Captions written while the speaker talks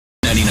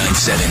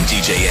99.7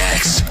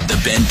 DJX,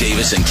 the Ben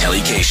Davis and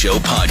Kelly K Show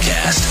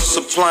podcast.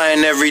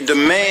 Supplying every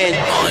demand.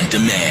 On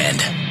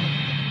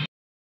demand.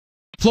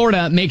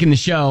 Florida making the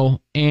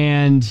show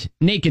and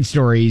Naked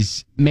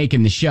Stories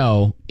making the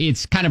show.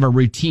 It's kind of a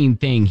routine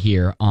thing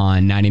here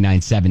on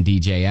 99.7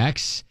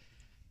 DJX.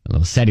 A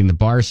little setting the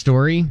bar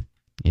story.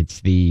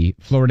 It's the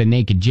Florida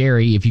Naked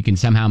Jerry. If you can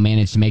somehow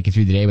manage to make it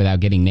through the day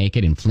without getting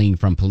naked and fleeing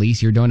from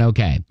police, you're doing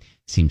okay.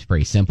 Seems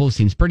pretty simple.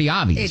 Seems pretty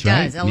obvious,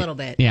 right? It does, a little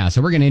bit. Yeah,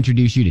 so we're going to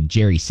introduce you to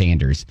Jerry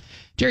Sanders.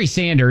 Jerry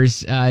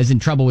Sanders is in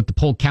trouble with the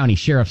Polk County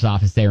Sheriff's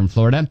Office there in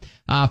Florida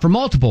for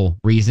multiple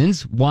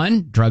reasons.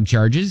 1, drug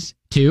charges.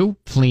 2,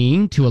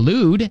 fleeing to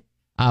elude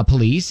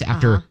police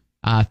after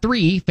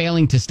 3,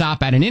 failing to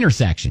stop at an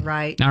intersection.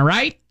 Right. All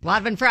right? A lot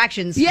of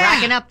infractions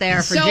racking up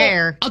there for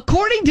Jer.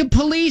 According to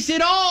police,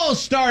 it all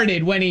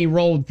started when he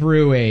rolled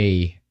through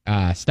a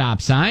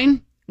stop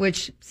sign.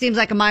 Which seems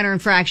like a minor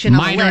infraction.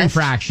 Minor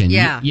infraction.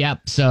 Yeah.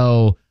 Yep.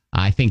 So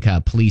I think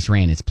police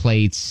ran his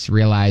plates,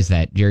 realized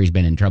that Jerry's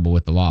been in trouble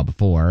with the law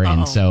before,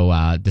 and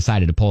so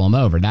decided to pull him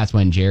over. That's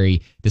when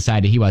Jerry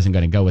decided he wasn't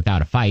going to go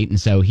without a fight, and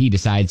so he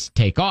decides to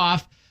take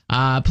off.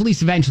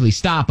 Police eventually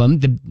stop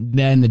him.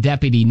 Then the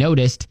deputy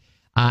noticed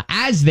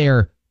as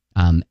they're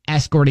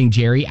escorting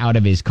Jerry out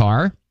of his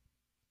car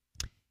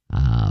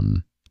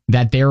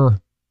that there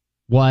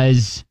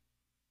was,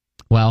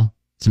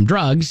 some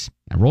drugs,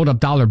 a rolled up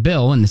dollar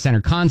bill in the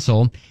center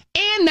console,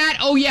 and that,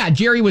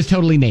 Jerry was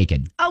totally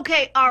naked.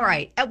 Okay, all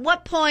right. At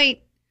what point,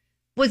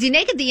 was he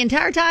naked the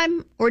entire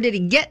time, or did he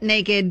get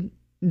naked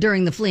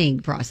during the fleeing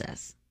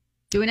process?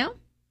 Do we know?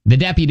 The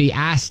deputy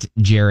asked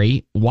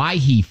Jerry why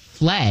he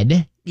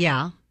fled.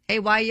 Yeah. Hey,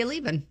 why are you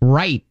leaving?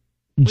 Right.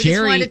 We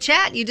just wanted to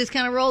chat. You just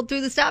kind of rolled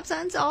through the stop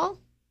signs, all?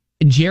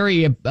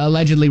 Jerry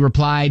allegedly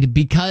replied,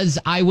 because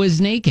I was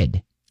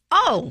naked.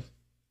 Oh.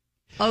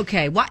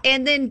 Okay. Why?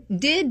 And then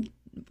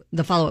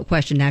the follow-up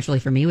question naturally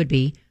for me would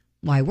be,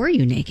 why were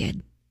you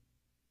naked?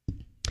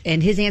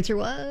 And his answer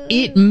was?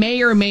 It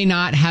may or may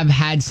not have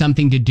had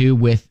something to do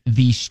with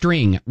the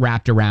string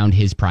wrapped around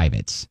his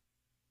privates.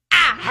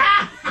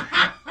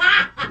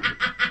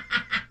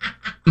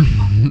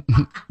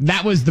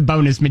 That was the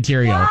bonus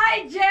material.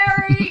 Why,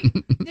 Jerry?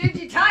 Did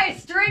you tie a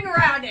string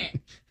around it?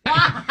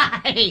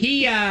 Why?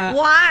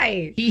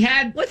 Why? He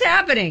had... What's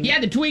happening? He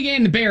had the twig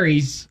and the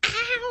berries.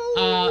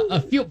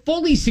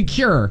 Fully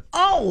secure.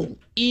 Oh.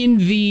 In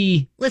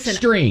the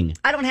string.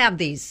 I don't have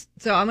these,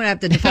 so I'm going to have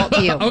to default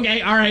to you.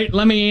 Okay, all right.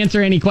 Let me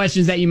answer any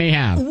questions that you may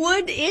have.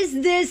 Is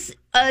this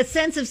a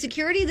sense of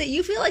security that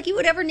you feel like you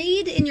would ever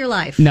need in your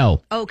life?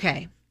 No.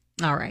 Okay.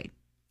 All right.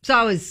 So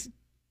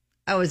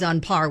I was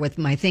on par with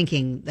my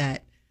thinking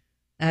that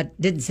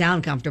didn't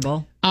sound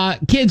comfortable.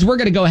 Kids, we're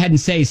going to go ahead and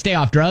say stay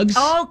off drugs.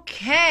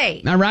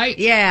 Okay. All right?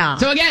 Yeah.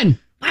 So again,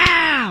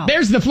 wow.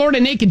 There's the Florida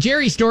Naked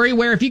Jerry story,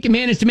 where if you can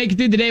manage to make it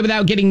through the day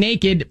without getting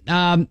naked,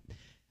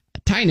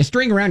 tying a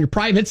string around your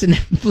privates and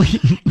then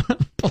fleeing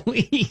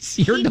police,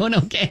 you're doing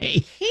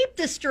okay. Keep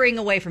the string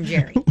away from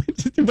Jerry.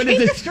 Keep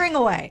the string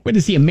away. What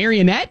is he, a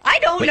marionette? I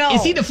don't know.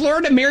 Is he the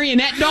Florida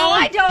marionette doll?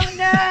 I don't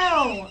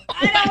know.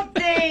 I don't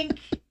think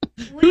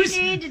we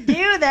need to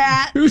do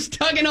that. Who's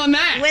tugging on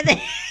that?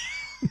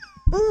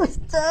 Who's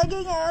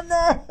tugging on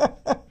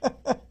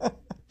that?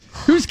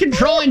 Who's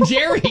controlling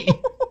Jerry?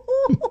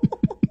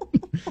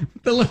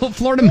 The little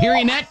Florida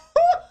marionette?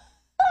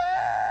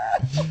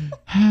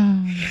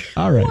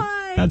 All right.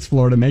 Why? That's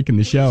Florida making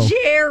the show.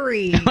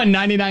 Jerry. On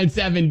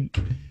 99.7.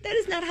 That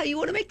is not how you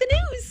want to make the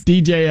news.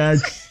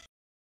 DJX.